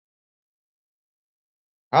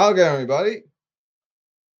Hello again, everybody.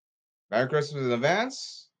 Merry Christmas in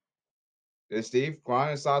advance. This is Steve,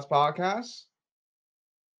 Grind and Stocks Podcast.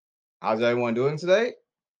 How's everyone doing today?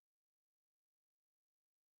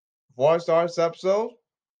 Before I start this episode,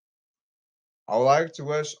 I would like to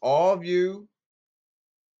wish all of you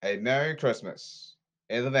a Merry Christmas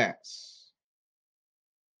in advance.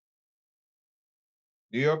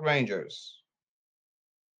 New York Rangers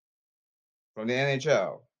from the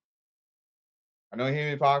NHL. I know you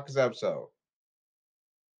hear me podcast episode.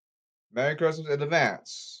 Merry Christmas in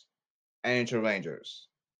advance, NHL Rangers.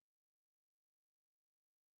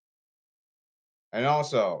 And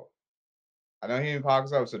also, I know you hear me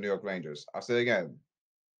podcast episode, New York Rangers. I'll say it again.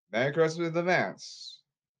 Merry Christmas in advance,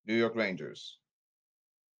 New York Rangers.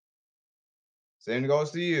 Same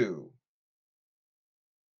goes to you,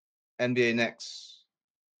 NBA Knicks.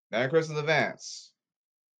 Merry Christmas in advance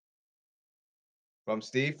from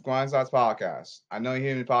Steve Grindsides Podcast. I know you're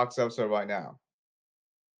hearing the podcast episode right now.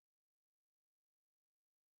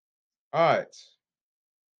 All right.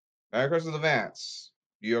 Merry Christmas in advance,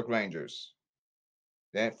 New York Rangers.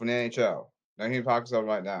 Then from the NHL. Now you're hearing the podcast episode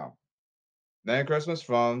right now. Merry Christmas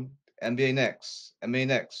from NBA Knicks. NBA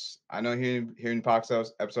Knicks. I know you're hearing the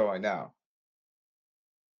podcast episode right now.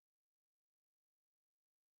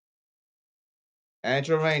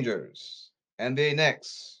 NHL Rangers. NBA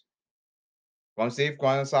Knicks. From Steve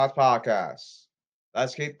Grindsides Podcast.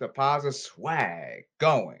 Let's keep the positive swag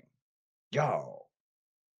going. Yo.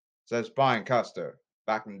 Says Brian Custer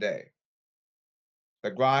back in the day.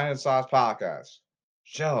 The Grind and Sauce Podcast.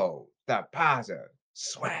 Show the positive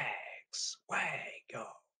swag, yo.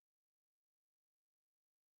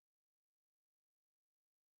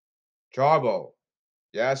 Charbo,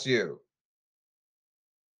 yes, you.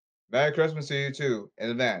 Merry Christmas to you too in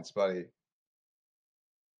advance, buddy.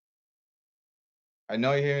 I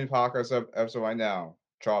know you're hearing the podcast episode right now.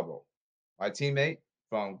 Charbo, my teammate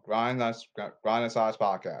from Grind and Sauce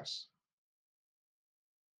Podcast.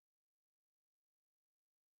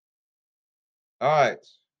 All right.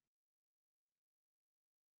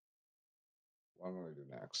 What am I going to do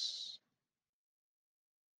next?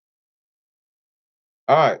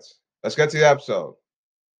 All right. Let's get to the episode.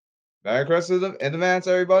 Merry Christmas in advance,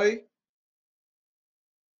 everybody.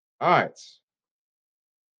 All right.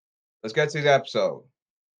 Let's get to the episode.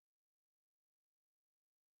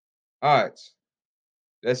 All right.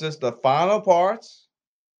 This is the final part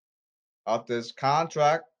of this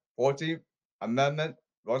contract 14th Amendment,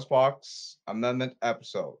 Rose Parks Amendment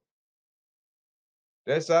episode.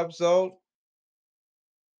 This episode,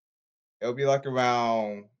 it'll be like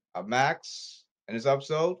around a max in this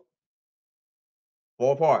episode,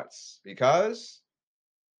 4 parts, because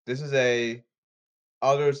this is a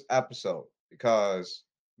others episode. Because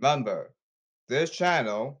remember, this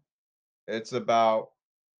channel, it's about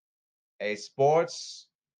a sports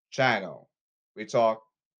channel. We talk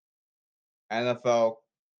NFL,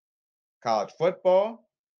 college football,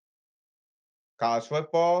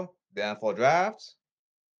 the NFL draft,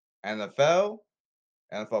 NFL,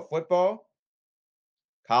 NFL football,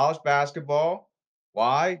 college basketball.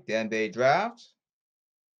 Why? The NBA draft,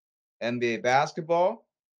 NBA basketball,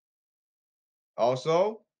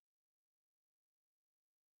 also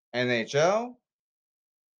NHL,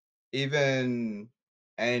 even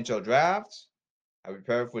NHL draft. I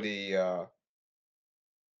prepare for the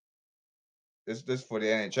this for the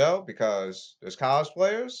NHL because there's college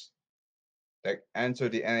players that enter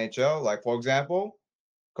the NHL. Like for example,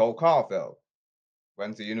 Cole Caulfield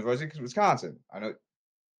went to University of Wisconsin. I know,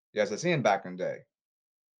 yes, I seen him back in the day.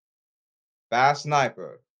 Fast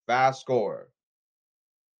sniper, fast scorer.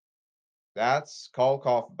 That's Cole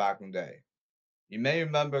Caulfield back in the day. You may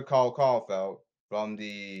remember Cole Caulfield from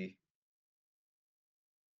the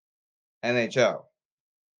NHL.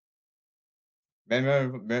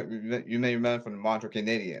 You may remember from the Montreal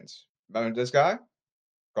Canadiens. Remember this guy?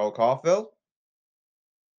 Cole Caulfield?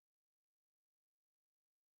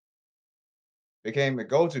 Became a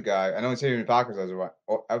go-to guy. I know he's here in the Packers as a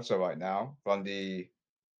episode right now from the.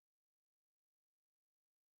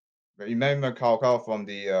 You may remember Cole Caulfield from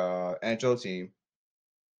the NHL team,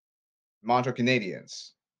 Montreal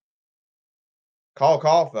Canadiens. Cole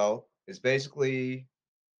Caulfield is basically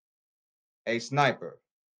a sniper.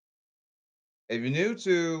 If you're new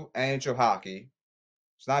to NHL hockey,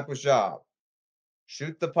 sniper's job,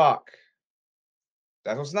 shoot the puck.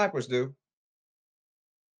 That's what snipers do.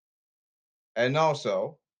 And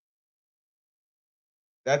also,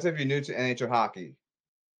 that's if you're new to NHL hockey.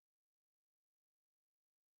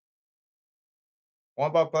 What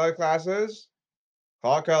about player classes?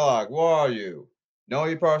 Clark Kellogg, where are you? Know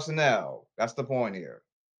your personnel. That's the point here.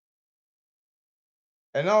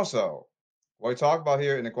 And also, what we talk about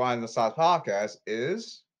here in the Grind the Sauce podcast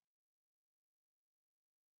is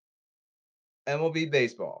MLB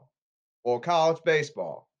baseball or college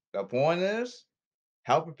baseball. The point is,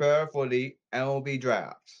 help prepare for the MLB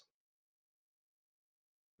drafts.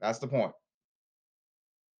 That's the point.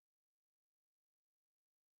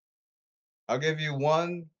 I'll give you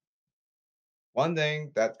one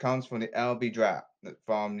thing that comes from the MLB draft,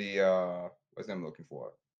 from the what's the name I'm looking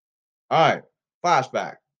for? All right,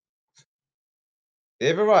 flashback.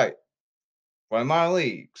 David Wright, from minor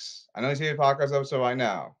leagues. I know he's here podcast episode right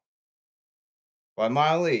now. From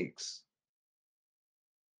minor leagues.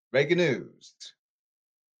 Breaking news.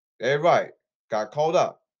 David Wright got called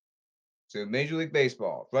up to Major League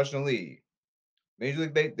Baseball, Professional League. Major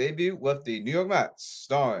League debut with the New York Mets,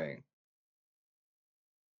 starring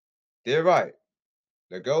David Wright,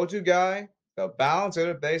 the go-to guy, the balance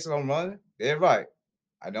hitter based on run. David Wright.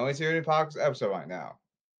 I know he's here in the podcast episode right now.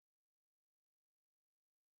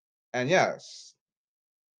 And yes,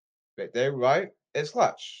 David Wright is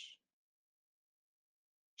clutch.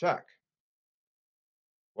 Check.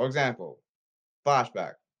 For example,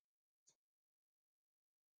 flashback.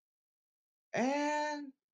 And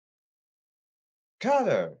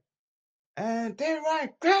cutter. And David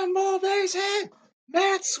Wright, ground ball base hit.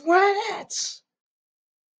 Matt wins.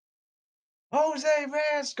 Jose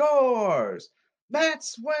Reyes scores.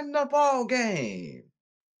 Mets win the ball game.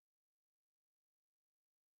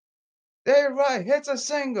 David Wright hits a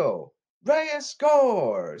single. Reyes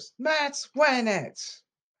scores. Mets win it.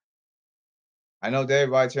 I know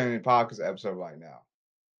David Wright's hearing the podcast episode right now.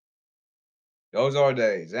 Those are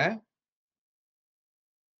days, eh?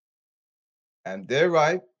 And David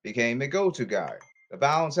Wright became a go-to guy, the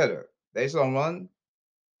balance hitter. Based on run,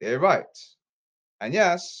 David Wright. And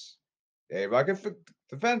yes, David Wright can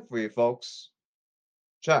defend for you, folks.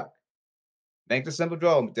 Check. Make the simple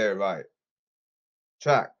draw, David Wright.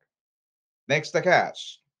 Check. Makes the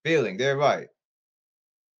catch. Feeling, David Wright.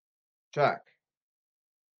 Check.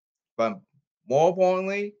 But more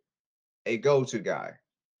importantly, a go-to guy.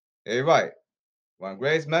 David Wright. One of the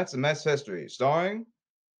greatest Mets in Mets history. Starring,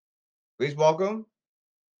 please welcome,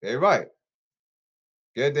 David Wright.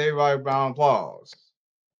 Give David Wright a round of applause.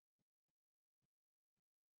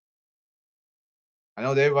 I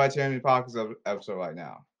know David Wright's hearing the podcast episode right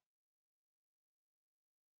now.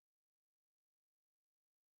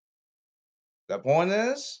 The point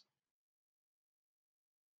is,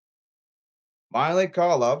 minor league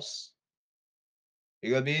call-ups,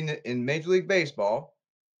 you're going to be in Major League Baseball.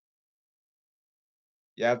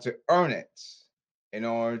 You have to earn it in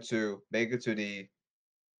order to make it to the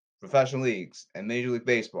professional leagues and Major League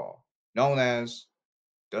Baseball, known as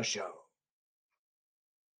the show.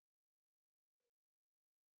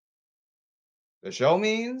 The show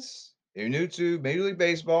means, if you're new to Major League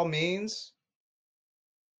Baseball, means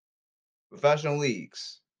professional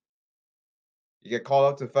leagues. You get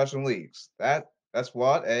called up to professional leagues. That's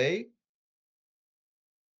what the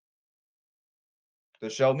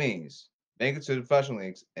show means. Make it to the professional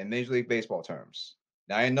leagues in Major League Baseball terms.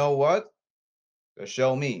 Now you know what the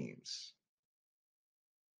show means.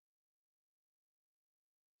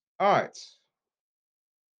 All right.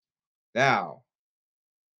 Now,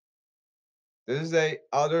 this is a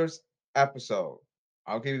others episode.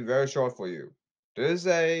 I'll keep it very short for you. This is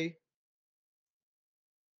a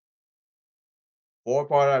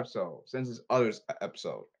 4-part episode since it's others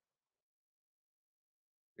episode.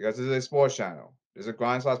 Because this is a sports channel. This is a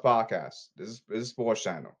Grind Sauce podcast. This is a sports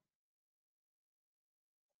channel.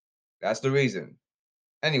 That's the reason.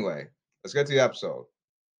 Anyway, let's get to the episode.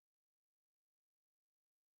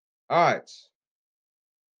 All right.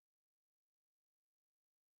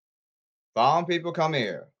 Following people come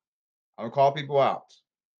here. I'm going to call people out.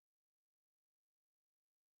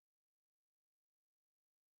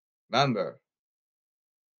 Remember,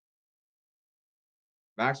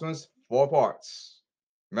 maximum 4 parts.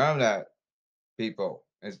 Remember that, people.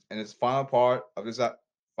 And it's final part of this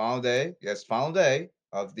final day. Yes, final day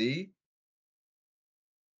of the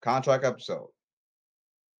contract episode.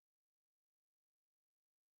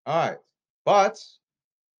 All right. But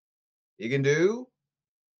you can do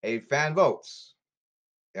a fan votes.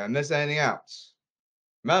 You don't miss anything else.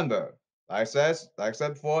 Remember, like I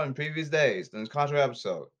said before in previous days in this contract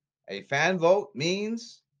episode, a fan vote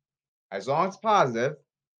means as long as it's positive,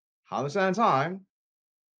 100% of the time,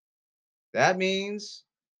 that means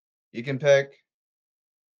you can pick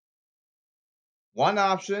one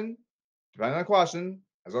option, depending on the question,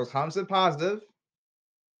 as long as 100% positive,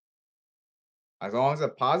 as long as a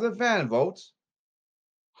positive fan vote,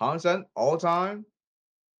 100% all the time,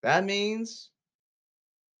 that means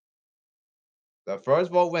The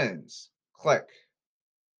first vote wins. Click.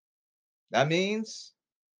 That means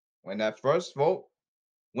when that first vote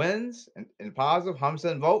wins in positive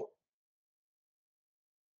 100% vote,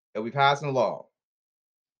 it'll be passing the law.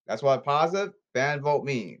 That's what a positive fan vote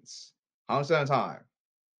means. 100% of the time.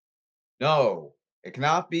 No, it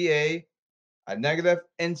cannot be a negative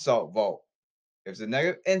insult vote. If it's a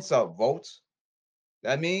negative insult vote,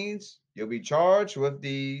 that means you'll be charged with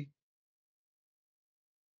the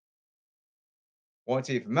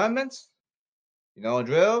 14th Amendment. You know the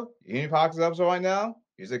drill. You hear Pockets episode right now?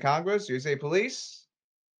 You say Congress, you say police.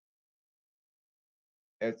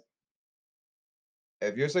 If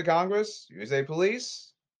you say Congress, you say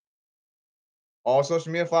police. All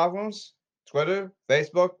social media platforms, Twitter,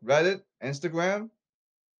 Facebook, Reddit, Instagram,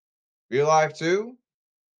 real life too.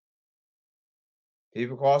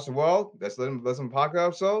 People across the world that's listen to Pocket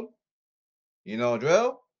episode. You know the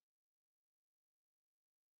drill.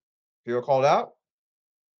 People called out.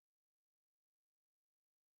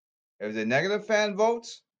 If it's a negative fan vote,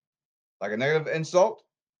 like a negative insult,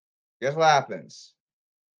 guess what happens?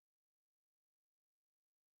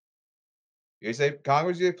 You say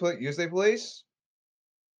Congress, you say police,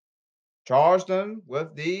 charge them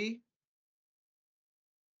with the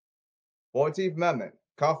 14th Amendment.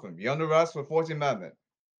 Cuff them. You're under arrest for 14th Amendment.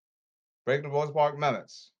 Breaking the Rosa Parks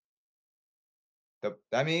amendments.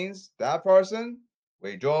 That means that person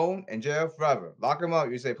will be thrown in jail forever. Lock him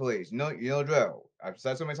up, you say police. You know drill. I've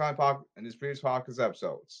said so many times in these previous podcast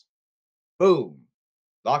episodes. Boom.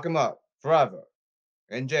 Lock him up forever.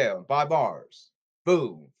 In jail, by bars.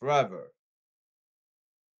 Boom. Forever.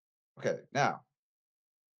 Okay, now.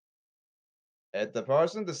 If the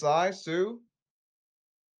person decides to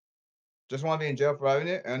just want to be in jail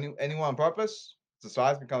forever, anyone on purpose,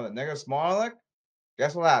 decides to become a negative smart aleck,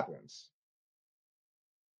 guess what happens?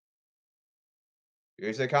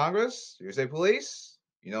 You say Congress, you say police,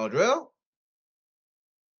 you know the drill.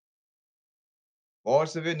 More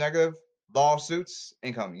severe negative lawsuits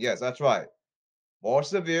incoming. Yes, that's right. More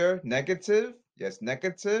severe negative, yes,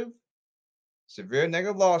 negative, severe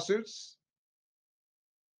negative lawsuits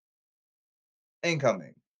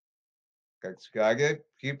incoming. Gotta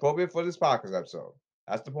keep appropriate for this podcast episode.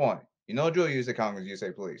 That's the point. You know the drill, you say Congress, you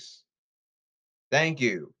say police. Thank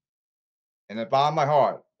you. In the bottom of my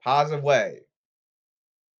heart, positive way.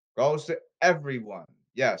 Goes to everyone.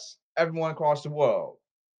 Yes, everyone across the world.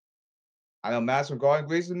 I know Madison Garden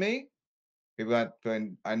agrees with me. People that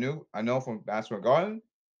I know from Madison Garden.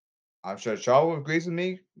 I'm sure Charlotte agrees with me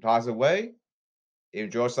in a positive way. Even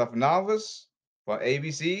George Stephanopoulos from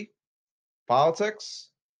ABC Politics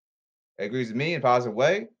agrees with me in a positive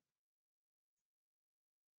way.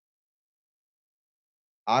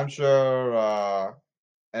 I'm sure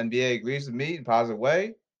NBA agrees with me in a positive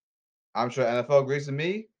way. I'm sure NFL agrees with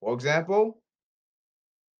me, for example,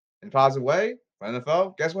 in a positive way. For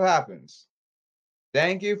NFL, guess what happens?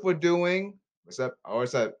 Thank you for doing. I already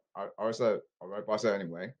said. All right, I said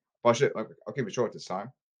anyway. I'll keep it short this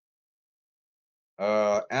time.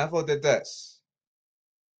 NFL did this.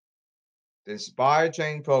 The Inspire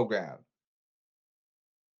Change program.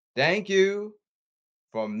 Thank you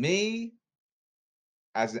from me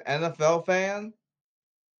as an NFL fan.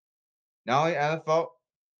 Not only NFL,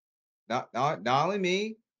 not only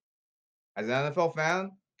me as an NFL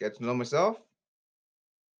fan, get to know myself,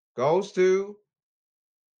 goes to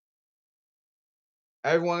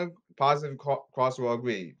everyone positive across the world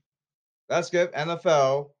agreed. Let's give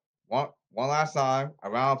NFL one last time a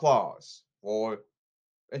round of applause for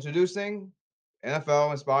introducing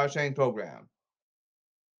NFL Inspire Change program.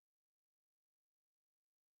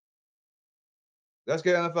 Let's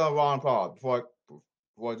get NFL a round of applause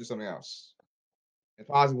before I do something else. In a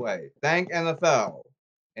positive way. Thank NFL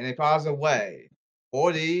in a positive way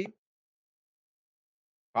for the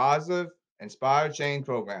Positive Inspire Change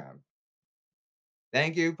program.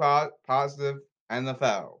 Thank you, Positive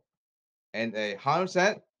NFL, in a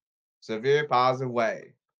 100% severe positive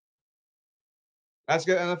way. Let's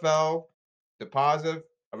get NFL the positive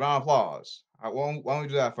a round of applause. Why don't we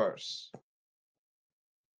do that first?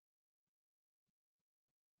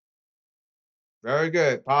 Very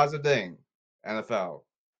good. Positive thing, NFL.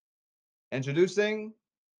 Introducing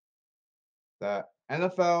the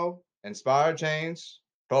NFL Inspire Change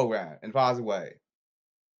program in a positive way.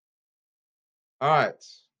 All right.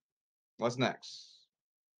 What's next?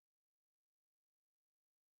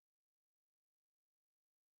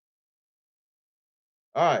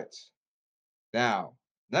 All right. Now,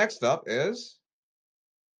 next up is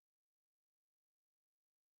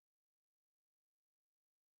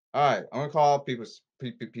all right. I'm gonna call people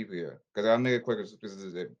here because I'll make it quicker. This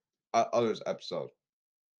is others episode.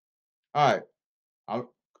 All right. I'm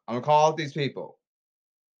gonna call out these people.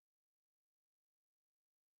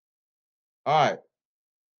 All right,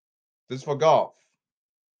 this is for golf.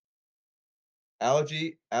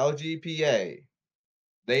 LGPA,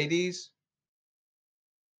 ladies,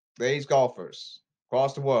 golfers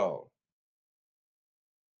across the world.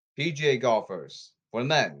 PGA golfers for the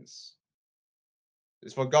men's.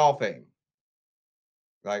 This is for golfing.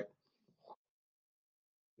 Like,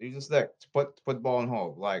 use a stick to put the ball in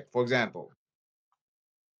hole. Like, for example,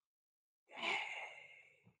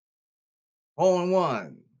 hole in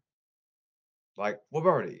one. Like for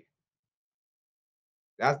birdie.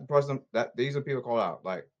 That's the person that these are people called out.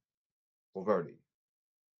 Like for birdie.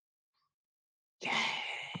 Yeah.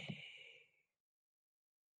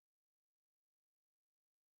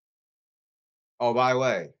 Oh, by the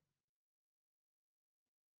way,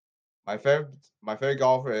 my favorite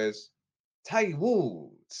golfer is Tiger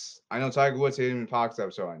Woods. I know Tiger Woods is in the podcast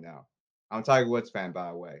episode right now. I'm a Tiger Woods fan, by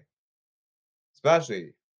the way.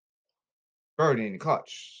 Especially birdie in the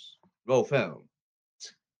clutch. Roll film.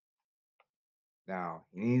 Now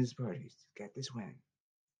he needs birdies to get this win.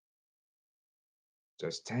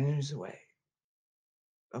 Just 10 years away.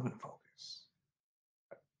 Open focus.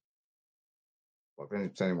 Well, then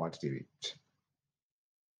pretend to watch TV.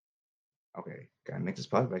 Okay, gotta make this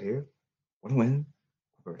putt right here. What a win.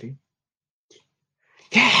 Birdie.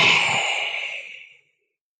 Yeah!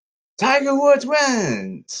 Tiger Woods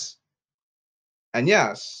wins! And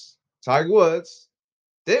yes, Tiger Woods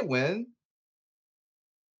did win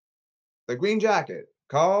the green jacket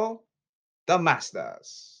called the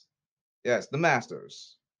Masters. Yes, the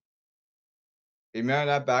Masters. He married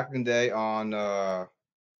that back in the day on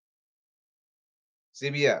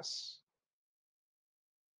CBS.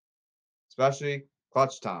 Especially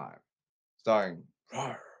Clutch Time, starring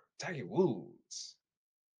Tiger Woods.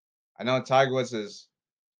 I know Tiger Woods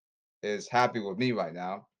is happy with me right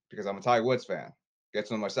now because I'm a Tiger Woods fan. Get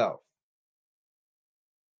to know myself.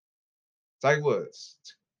 Tiger Woods.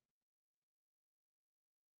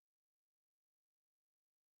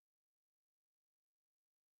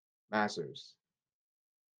 Masters.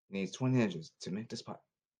 Needs 20 inches to make this putt.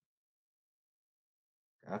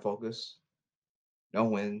 Gotta focus. No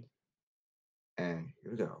wind. And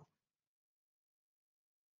here we go.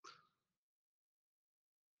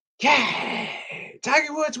 Yeah!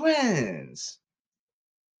 Tiger Woods wins!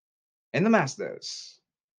 In the Masters.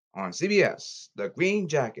 On CBS. The Green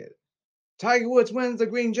Jacket. Tiger Woods wins the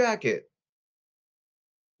Green Jacket.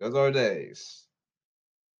 Those are the days.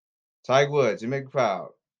 Tiger Woods, you make me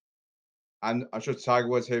proud. I'm sure Tiger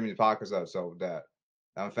Woods heard me in the podcast episode that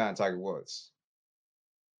I'm a fan of Tiger Woods.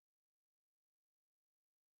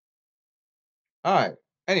 All right.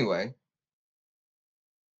 Anyway,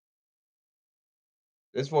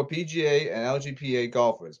 this is for PGA and LGPA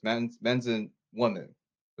golfers, men's and women.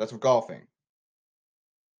 That's for golfing.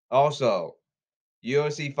 Also,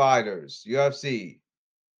 UFC fighters, UFC.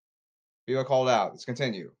 People are called out. Let's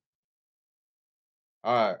continue.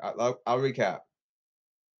 All right, I'll recap.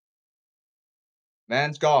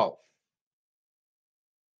 Men's golf,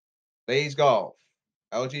 ladies golf,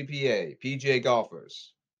 LGPA, PGA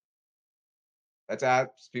golfers. Let's add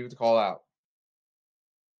people to call out.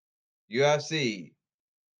 UFC,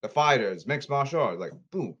 the fighters, mixed martial arts, like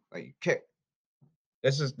boom, like you kick.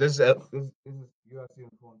 This is UFC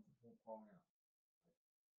calling out.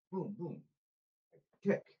 Boom, boom, like,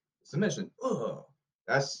 kick, submission. Ugh.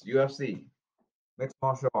 That's UFC, mixed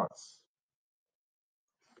martial arts.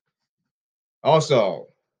 Also,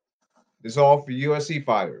 this is all for UFC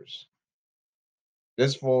fighters.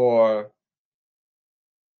 This for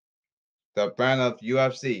the brand of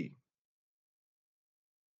UFC.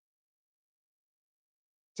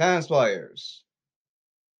 Tennis players,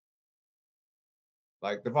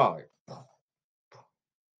 like the volley.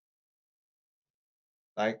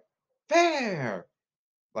 Like, fair.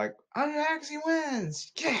 Like, Ajaxi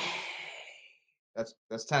wins. Yeah.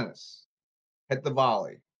 That's tennis. Hit the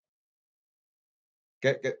volley.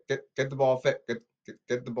 Get the ball fit.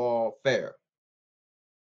 Get the ball fair.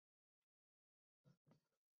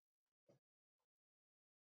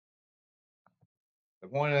 The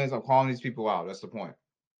point is, I'm calling these people out. That's the point.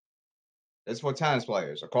 It's for tennis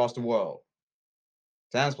players across the world.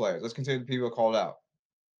 Tennis players. Let's consider the people called out.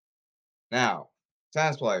 Now,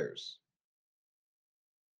 tennis players,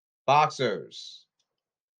 boxers,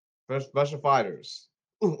 special fighters,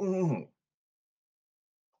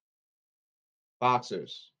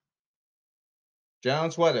 boxers. General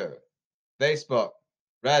Twitter, Facebook,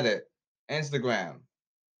 Reddit, Instagram,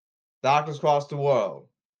 doctors across the world,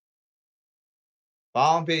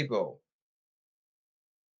 following people.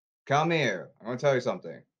 Come here. I'm going to tell you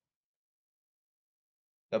something.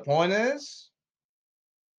 The point is,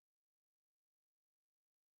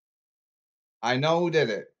 I know who did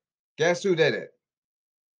it. Guess who did it?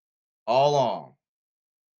 All along.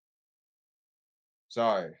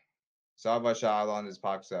 Sorry. Sorry about Shiloh on this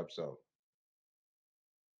podcast episode.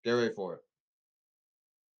 Get ready for it.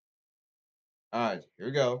 Alright, here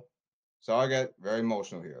we go. So I get very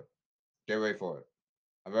emotional here. Get ready for it.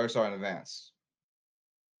 I'm very sorry in advance.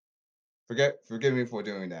 Forgive me for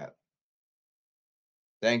doing that.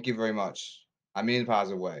 Thank you very much. I mean in a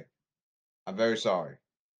positive way. I'm very sorry.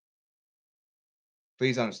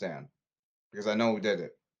 Please understand. Because I know who did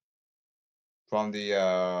it. From the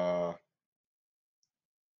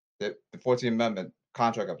 14th Amendment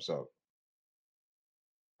contract episode.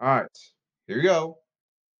 Alright. Here we go.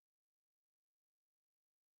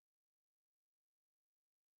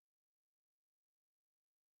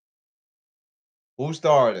 Who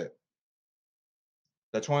started it?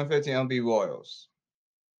 The 2015 MLB Royals.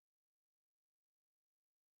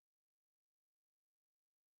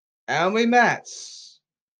 Emily Mets.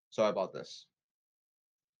 Sorry about this.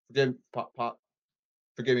 Forgive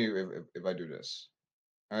me if I do this.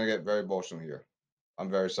 I'm gonna get very emotional here. I'm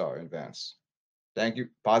very sorry in advance. Thank you.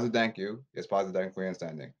 Positive thank you. Yes, positive thank you for your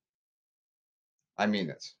understanding. I mean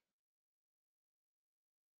it.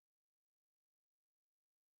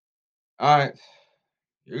 All right.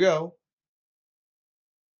 Here we go.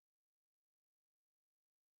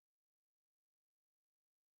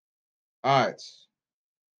 All right.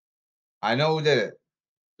 I know who did it.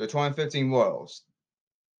 The 2015 Royals.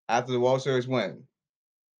 After the World Series win.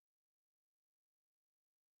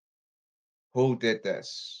 Who did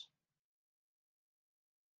this?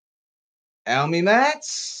 Elmy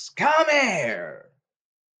Mets, come here.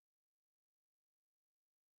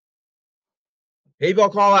 People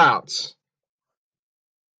call out.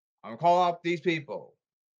 I'm gonna call out these people.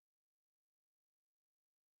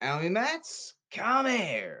 Elmy Mets, come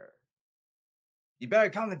here. You better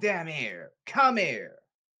come the damn here. Come here.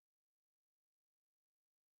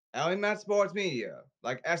 Elmy Mets Sports Media,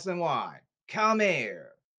 like SNY, come here.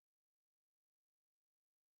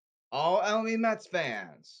 All Elmy Mets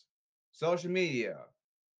fans, social media,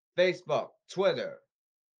 Facebook, Twitter,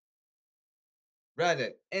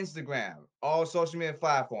 Reddit, Instagram, all social media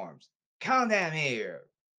platforms, come down here.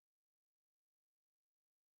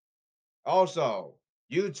 Also,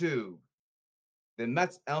 YouTube, the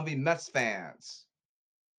Mets, LV Mets fans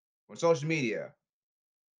on social media.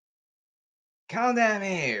 Come down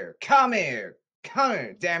here. Come here. Come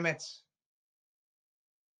here, damn it.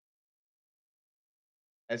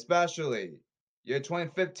 Especially year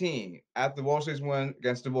 2015, after the World Series win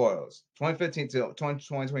against the Royals. 2015 till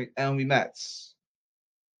 2020 LV Mets.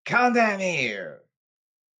 Come down here.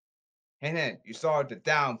 And then you started the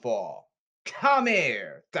downfall. Come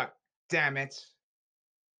here. Damn it.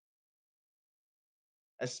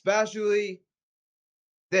 Especially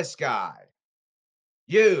this guy.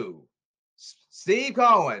 You, Steve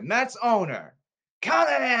Cohen, Mets owner. Come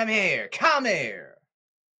down here. Come here.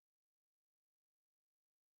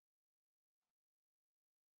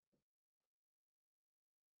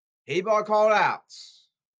 He bought called outs.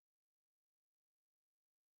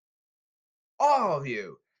 All of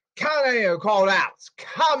you, come here, called outs.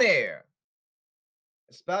 Come here.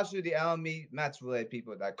 Especially the LME Mets related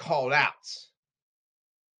people that called outs.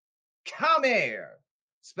 Come here.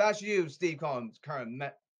 Especially you, Steve Cohen, current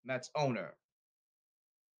Mets owner.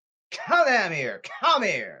 Come down here. Come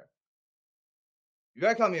here. You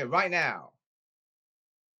gotta come here right now.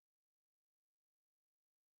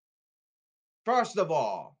 First of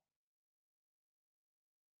all,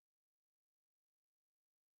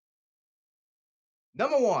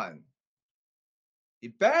 number one,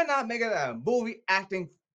 you better not make it a movie acting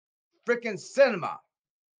freaking cinema.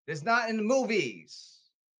 It's not in the movies.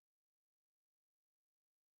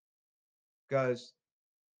 Because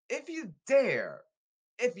if you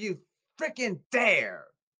freaking dare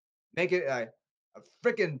make it a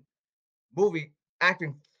freaking movie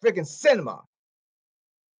acting freaking cinema,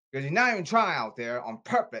 because you're not even trying out there on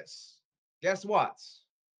purpose, guess what?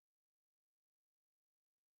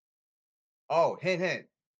 Oh, hint, hint.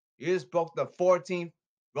 You just broke the 14th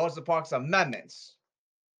Rosa Parks Amendments.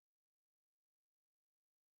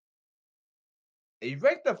 If you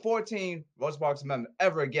break the 14th Rosa Parks Amendment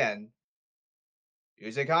ever again,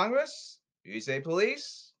 you say Congress, you say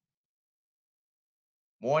police,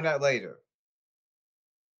 more on that later.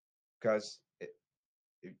 Because,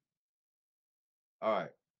 all right,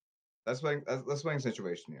 let's explain the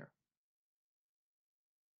situation here.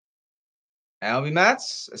 LB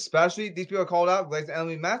Mets, especially these people are called out related to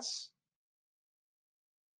LB Mets.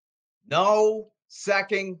 No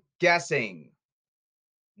second guessing.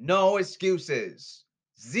 No excuses.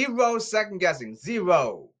 Zero second guessing.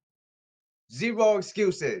 Zero. Zero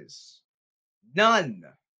excuses. None.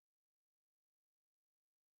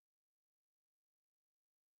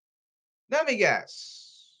 Let me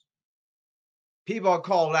guess. People are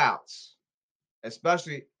called out,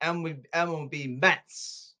 especially MLB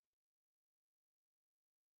Mets.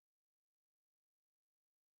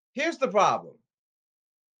 Here's the problem.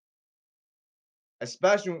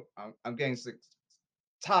 Especially, I'm getting sick,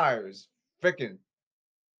 tired, freaking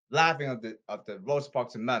laughing of the Rosa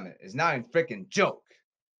Parks Amendment. It's not a freaking joke.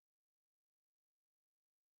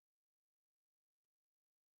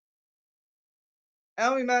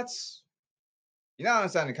 MLB Mets, you're not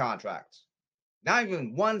understanding the contract. Not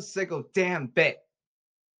even one single damn bit.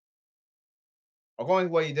 According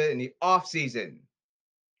to what you did in the off season,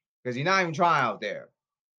 because you're not even trying out there.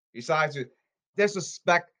 You decided to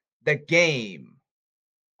disrespect the game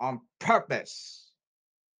on purpose.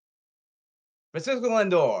 Francisco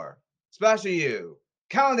Lindor, especially you,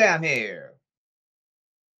 calm down here.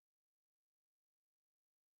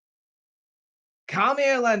 Come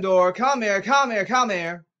here, Lindor. Come here, come here, come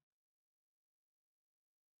here.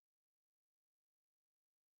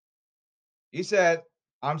 He said,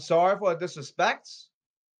 I'm sorry for the disrespect.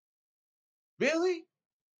 Really?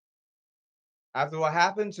 After what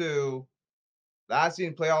happened to last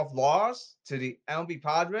season playoff loss to the MLB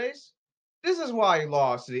Padres? This is why he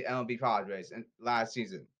lost to the MLB Padres in last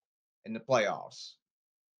season in the playoffs.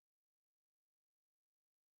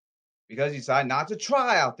 Because he decided not to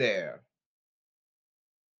try out there.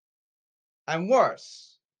 And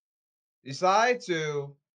worse, decide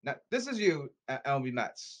to now this is you at MLB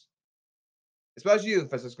Mets. Especially you,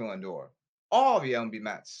 Francisco Lindor. All of you MLB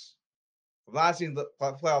Mets. From last season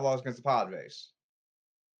playoff loss against the Padres.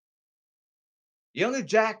 You only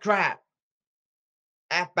jack crap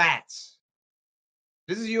at bats.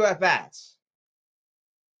 This is you at bats.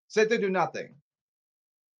 Sit there, do nothing.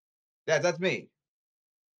 Yeah, that's me.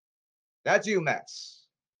 That's you, Mets.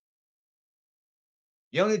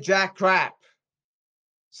 You only jack crap.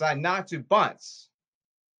 Decide not to bunt.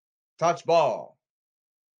 Touch ball.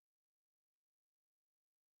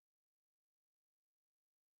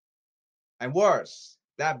 And worse,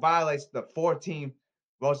 that violates the 14th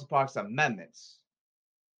Rosa Parks Amendments.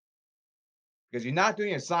 Because you're not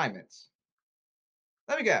doing assignments.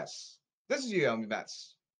 Let me guess. This is you, MLB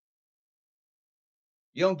Mets.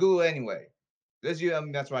 You don't Google it anyway. This is you,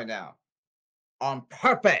 MLB Mets right now. On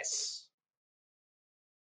purpose.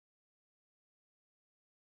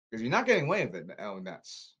 Because you're not getting away with it, MLB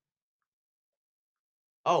Mets.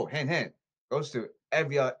 Oh, hint, hint. Goes to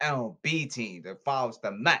every other MLB team that follows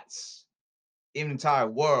the Mets. Even the entire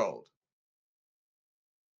world.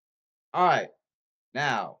 All right.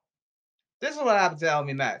 Now, this is what happened to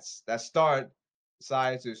MLB Mets that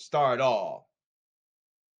decided to start it all.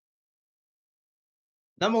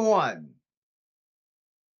 Number one,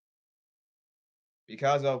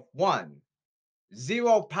 because of one,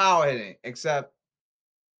 zero power hitting except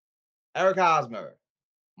Eric Hosmer,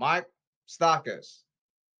 Michael Moustakas,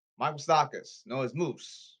 known as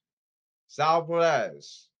Moose, Sal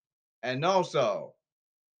Perez, and also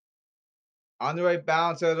Andre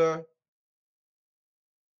bounce hitter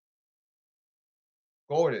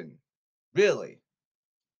Gordon. Really?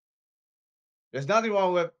 There's nothing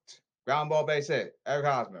wrong with ground ball base hit. Eric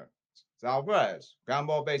Hosmer, Sal Perez, ground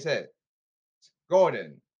ball base hit.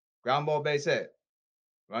 Gordon, ground ball base hit.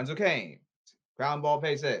 Lorenzo Cain, ground ball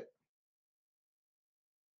base hit.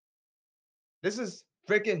 This is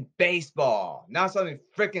freaking baseball, not something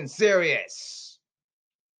freaking serious.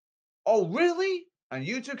 Oh, really? On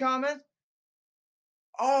YouTube comment?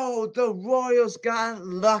 Oh, the Royals got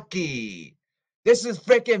lucky. This is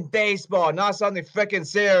freaking baseball, not something freaking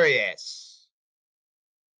serious.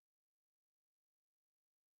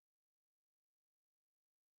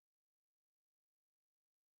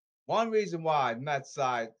 One reason why Mets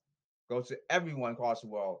side goes to everyone across the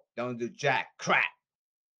world, don't do jack crap.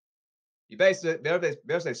 You basically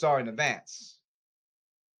better say sorry in advance.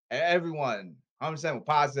 And everyone, 100% will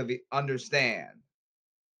positively understand.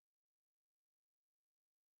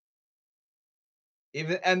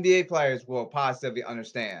 Even NBA players will positively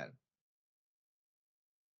understand.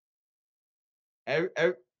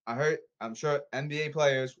 I'm sure NBA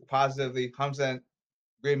players will positively 100%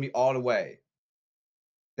 agree with me all the way.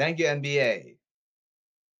 Thank you, NBA.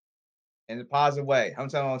 In a positive way,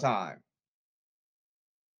 100% all the time.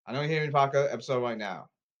 I know you're hearing the podcast episode right now.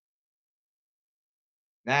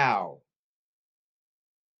 Now,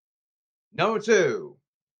 number two,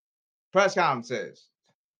 press conferences.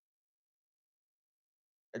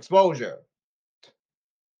 Exposure.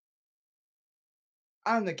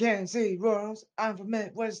 I'm the Kansas City Royals. I'm from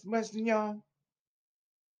Western Young.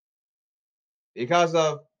 Because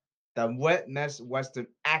of the wetness Western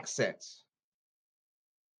accent.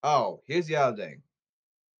 Oh, here's the other thing.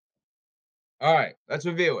 All right, let's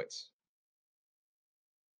review it.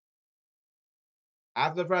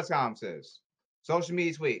 After the press conferences, social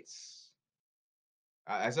media tweets.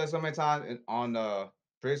 I said so many times on the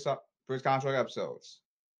previous contract episodes.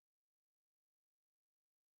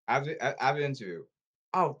 After the interview,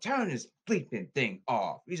 oh, turn this bleeping thing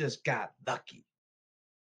off. You just got lucky.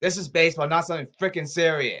 This is baseball, not something freaking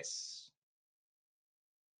serious.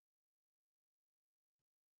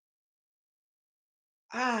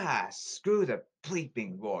 Ah, screw the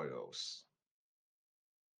bleeping Royals.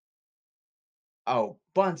 Oh,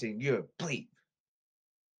 Bunting, you're a bleep.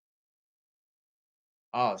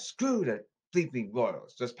 Oh, screw the bleeping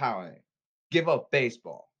Royals. Just powering it. Give up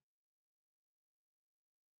baseball.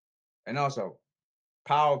 And also,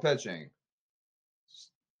 power pitching.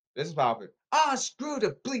 This is power pitch. Ah, screw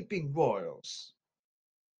the bleeping Royals.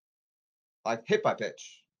 Like hit by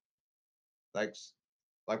pitch. Like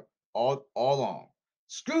all along.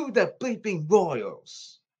 Screw the bleeping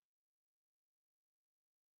Royals.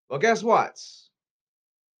 Well, guess what?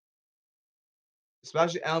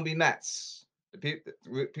 Especially LB Mets.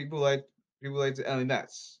 People like the LB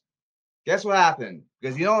Mets. Guess what happened?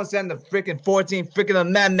 Because you don't send the freaking 14 freaking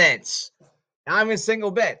amendments. Not even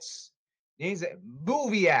single bits. It needs a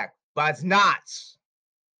movie act, but it's not.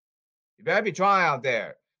 You better be trying out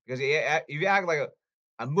there. Because you act like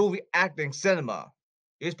a movie acting cinema.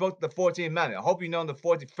 You're supposed to the 14th Amendment. I hope you know what the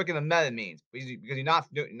 14th freaking amendment means. Because you're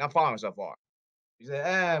not following so far. You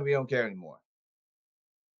say, we don't care anymore.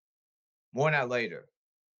 More on that later.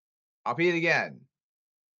 I'll repeat it again.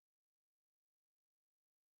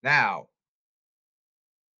 Now,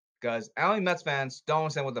 because only Mets fans don't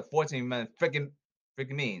understand what the 14th Amendment freaking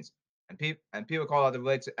means. And people call it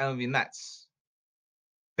related to MLB Mets.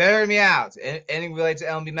 Bear me out. Anything related to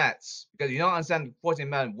MLB Mets. Because you don't understand the 14th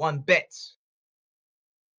Amendment one bit.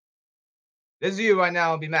 This is you right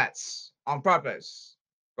now, MLB Mets. On purpose.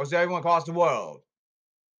 Goes to everyone across the world.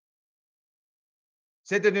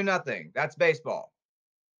 Sit there, do nothing. That's baseball.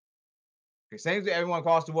 Okay, same to everyone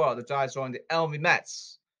across the world that tries showing the MLB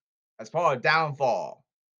Mets. That's part of downfall.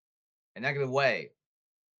 In a negative way.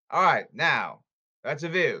 All right, now, let's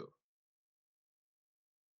review.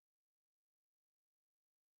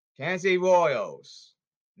 Kansas City Royals.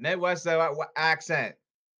 Midwest accent.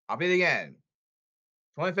 I'll beat it again.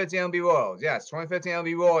 2015 MLB Royals. Yes, 2015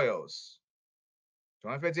 MLB Royals.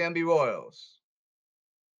 2015 MLB Royals.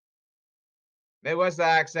 Midwest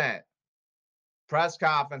accent. Press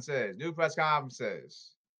conferences. New press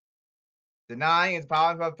conferences. Denying is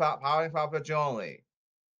power pitch only.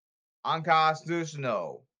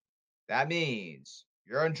 Unconstitutional. That means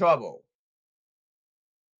you're in trouble.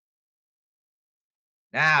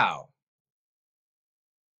 Now,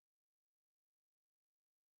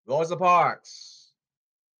 Rosa Parks.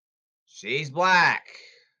 She's black.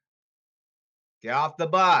 Get off the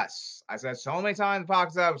bus. I said so many times in the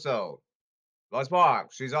Parks episode. Rosa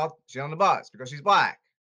Parks. She's on the bus because she's black.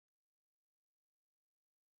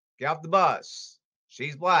 Get off the bus.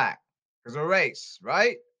 She's black because of race,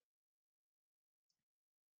 right?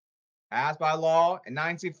 Passed by law in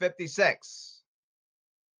 1956.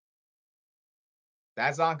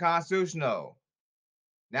 That's unconstitutional.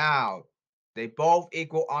 Now, they both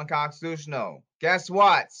equal unconstitutional. Guess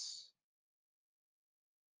what?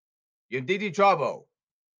 You're in deep trouble.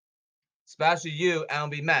 Especially you,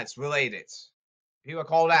 MLB Mets related. People are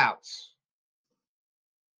called out.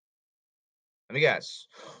 Let me guess.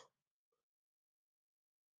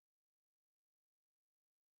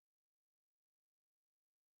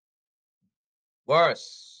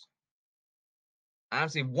 Worse. I don't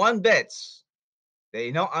see one bit.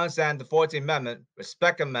 They don't understand the 14th Amendment,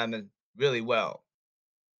 respect amendment really well.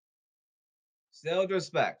 Still with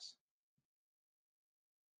respect.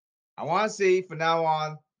 I want to see from now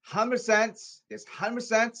on 100%, yes,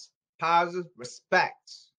 100% positive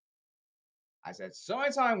respect. I said so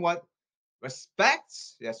many times what respect,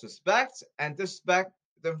 yes, respect and disrespect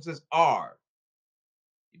differences are.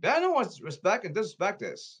 You better know what respect and disrespect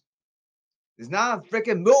is. It's not a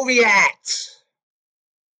freaking movie act.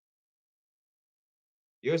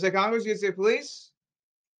 USA Congress, USA Police,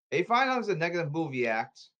 they find out it's a negative movie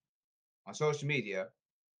act on social media.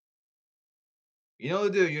 You know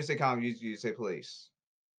what to do, USA Congress, USA Police.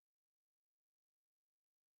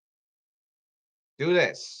 Do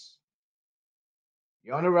this.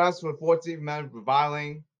 You're under arrest for 14th Amendment for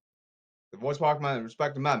violating the Voice Park Amendment and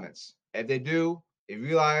respect amendments. If they do, they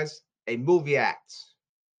realize a movie act.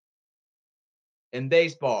 in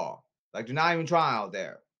baseball. Like, do not even try out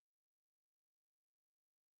there.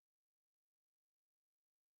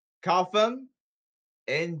 Cough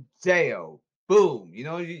in jail. Boom. You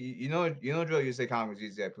know drill. You say Congress,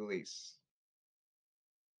 you say police.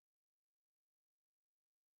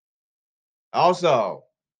 Also,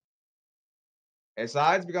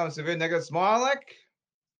 besides becoming severe negative small like,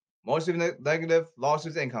 most severe negative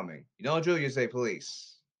lawsuits incoming. You know drill. You say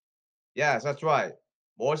police. Yes, that's right.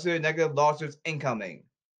 More severe negative lawsuits incoming.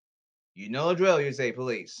 You know the drill. You say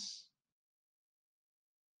police.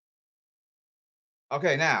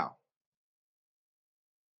 Okay, now.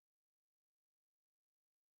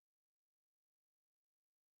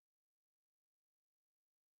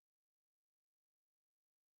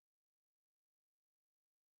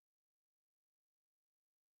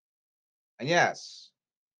 And yes,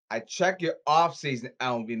 I check your off-season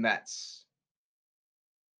MLB Mets.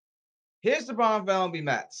 Here's the problem with MLB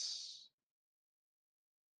Mets.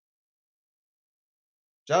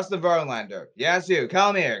 Justin Verlander. Yes, you.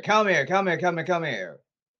 Come here. Come here. Come here. Come here. Come here.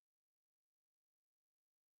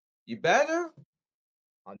 You better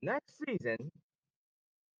on next season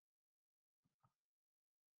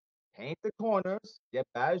paint the corners, get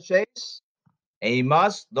better shapes, and you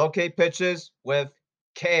must locate pitches with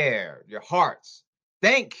care. Your hearts.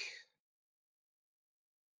 Think.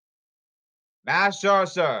 Max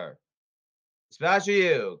Scherzer. Especially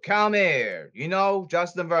you. Come here. You know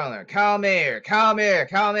Justin Verlander. Come here. Come here.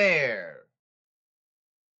 Come here.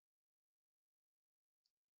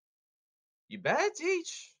 You better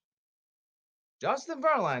teach Justin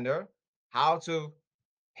Verlander how to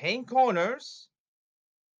paint corners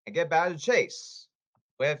and get back to chase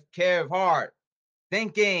with care of heart,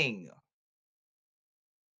 thinking.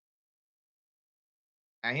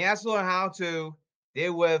 And he has to learn how to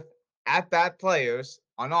deal with at-bat players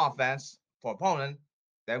on offense for opponent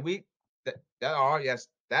that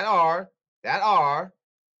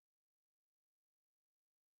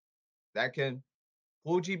that can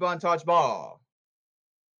Fuji bun touch ball.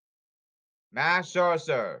 Max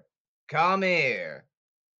Scherzer, come here.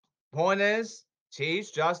 Point is,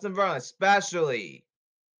 teach Justin Verlander, especially.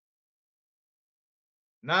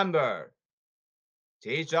 Remember,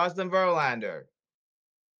 teach Justin Verlander.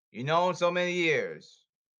 You know him so many years.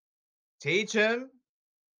 Teach him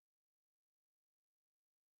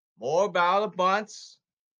more about the bunts.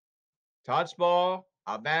 Touch ball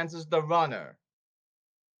advances the runner.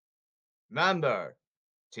 Remember,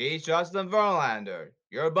 teach Justin Verlander,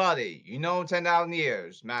 your buddy. You know him 10,000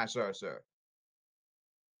 years, Max Scherzer.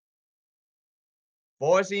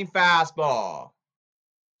 Four-seam fastball.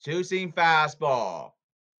 Two-seam fastball.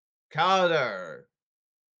 Cutter.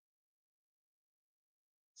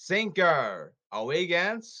 Sinker. Are we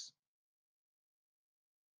against?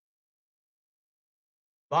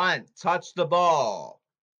 Bunt. Touch the ball.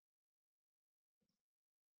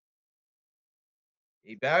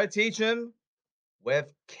 You better teach him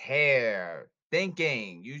with care.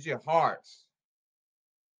 Thinking. Use your heart.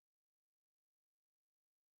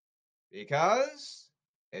 Because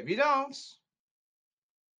if you don't,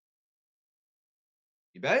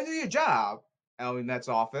 you better do your job, Elway Mets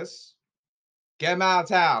office. Get him out of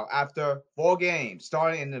town after 4 games,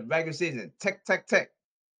 starting in the regular season. Tick, tick, tick.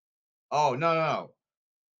 Oh, no.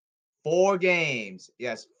 4 games.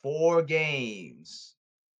 Yes, 4 games.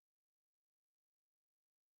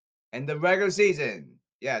 In the regular season.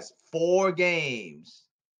 Yes, 4 games.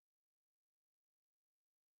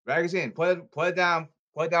 Regular season. Put it down.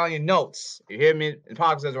 Put it down in your notes. You hear me in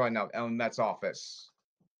podcast right now, Elway Mets office.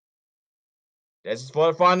 This is for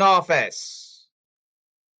the front office.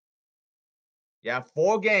 You have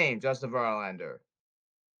 4 games, Justin Verlander.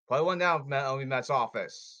 Put one down from Elway Mets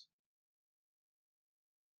office.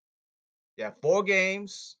 You have 4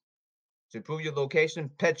 games to improve your location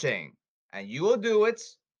pitching. And you will do it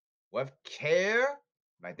with care,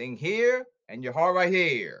 my thing here, and your heart right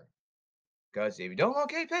here. Because if you don't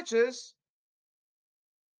locate pitches,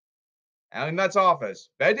 Elway Mets office,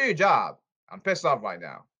 better do your job. I'm pissed off right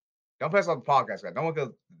now. Don't piss off the podcast guy. Don't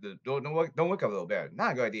work a little bit.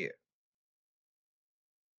 Not a good idea.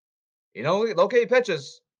 You know, locate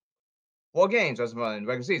pitches. 4 games in the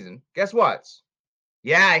regular season. Guess what?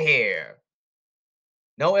 Yeah, here.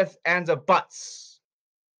 No ifs, ands, or buts.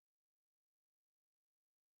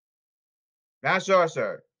 Max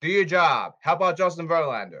Scherzer, do your job. How about Justin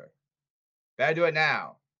Verlander? Better do it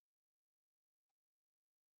now.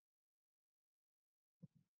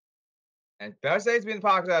 And Thursday's been the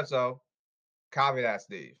podcast episode. Copy that,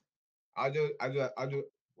 Steve. I'll do.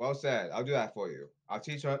 Well said. I'll do that for you. I'll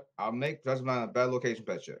teach her. I'll make Justin Verlander a better location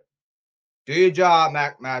pitcher. Do your job,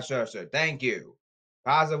 Max Scherzer. Thank you.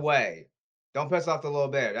 Positive way. Don't piss off the little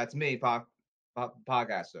bear. That's me,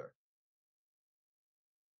 podcaster.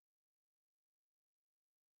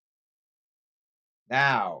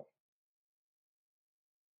 Now,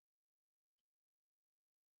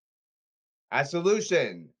 as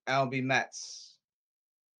solution, LB Mets.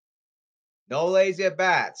 No lazy at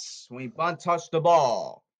bats when you bunt touch the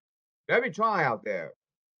ball. Very try out there.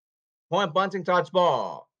 Point bunting touch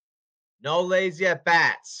ball. No lazy at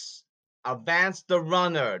bats. Advance the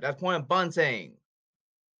runner. That's point bunting.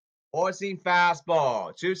 Four-seam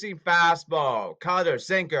fastball. Two-seam fastball. Cutter,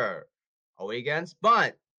 sinker. Away against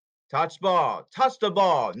bunt. Touch ball. Touch the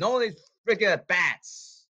ball. No lazy freaking at bats.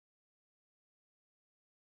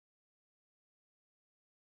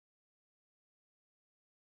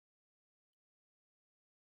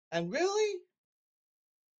 And really?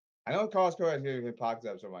 I know Carlos Correa is here in podcast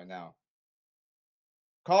episode right now.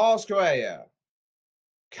 Carlos Correa.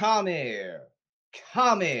 Come here.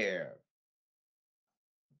 Come here.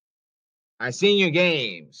 I've seen your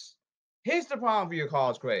games. Here's the problem for your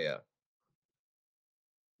Carlos Correa.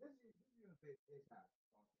 This is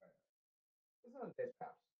not a base pass.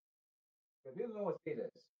 If you don't know what speed is,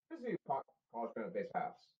 this is your Carlos Correa base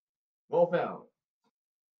pass. Roll film.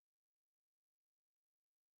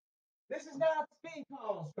 This is not speed,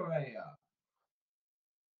 Carlos Correa.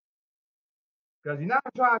 Because you're not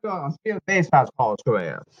trying to go on speed of base pass, Carlos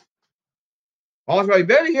Correa. Carlos Correa, you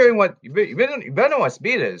better hearing what you better know what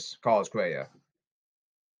speed is, Carlos Correa.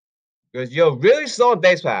 Because you're really slow at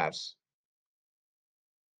base pass.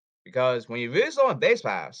 Because when you're really slow on base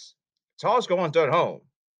pass, it's always going third home.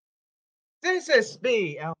 This is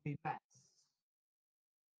speed, LB Mets.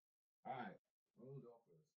 All right.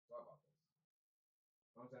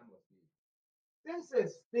 This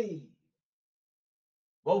is speed.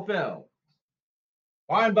 Roll film.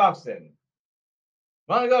 Warren Buxton.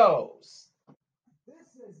 Run goes.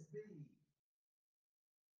 This is speed.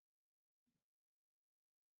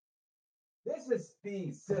 This is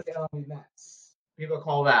speed, silly LB Mets. People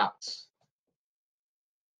call out.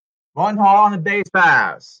 Run hard on the base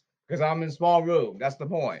pass. Because I'm in a small room. That's the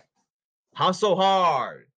point. Hustle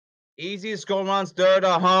hard. Easy score runs third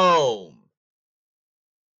or home.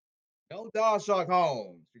 No dog shark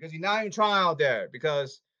homes. Because you're not even trying out there.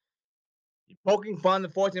 Because you're poking fun the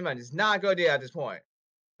 14th Amendment. It's not a good idea at this point.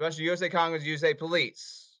 Especially USA Congress, USA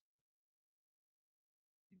Police.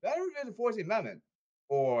 You better revisit the 14th Amendment.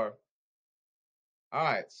 Or, all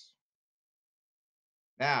right.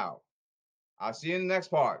 Now, I'll see you in the next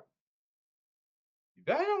part. You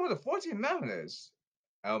better know what the 14th Amendment is.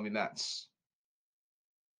 LB Mets.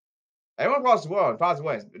 Everyone across the world, across the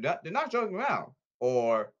way, they're not joking around.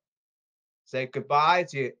 Or say goodbye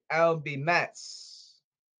to LB Mets.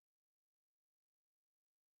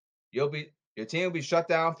 Your team will be shut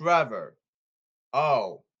down forever.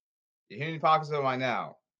 Oh, you're hearing the podcast right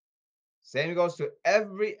now. Same goes to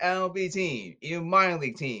every MLB team, even minor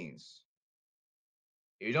league teams.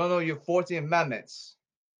 If you don't know your 14 amendments,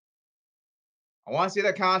 I want to see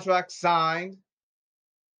that contract signed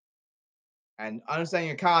and understand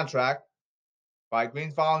your contract by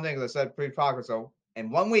Green Follow Nicholas said pre-progress. So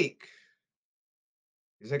in 1 week,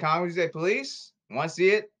 you say Congress, you say police, you want to see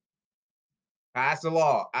it? Pass the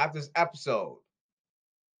law after this episode.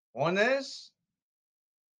 One is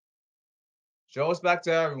show respect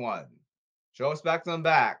to everyone. Show respect to them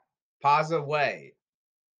back. Positive way.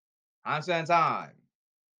 Understand time.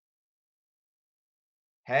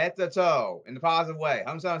 Head to toe in the positive way.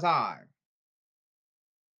 100% time.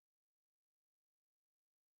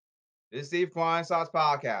 This is Steve Klein Sauce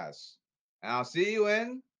Podcast. And I'll see you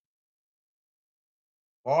in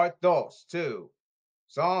part 2.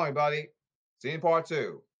 So long, everybody. See you in part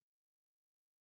 2.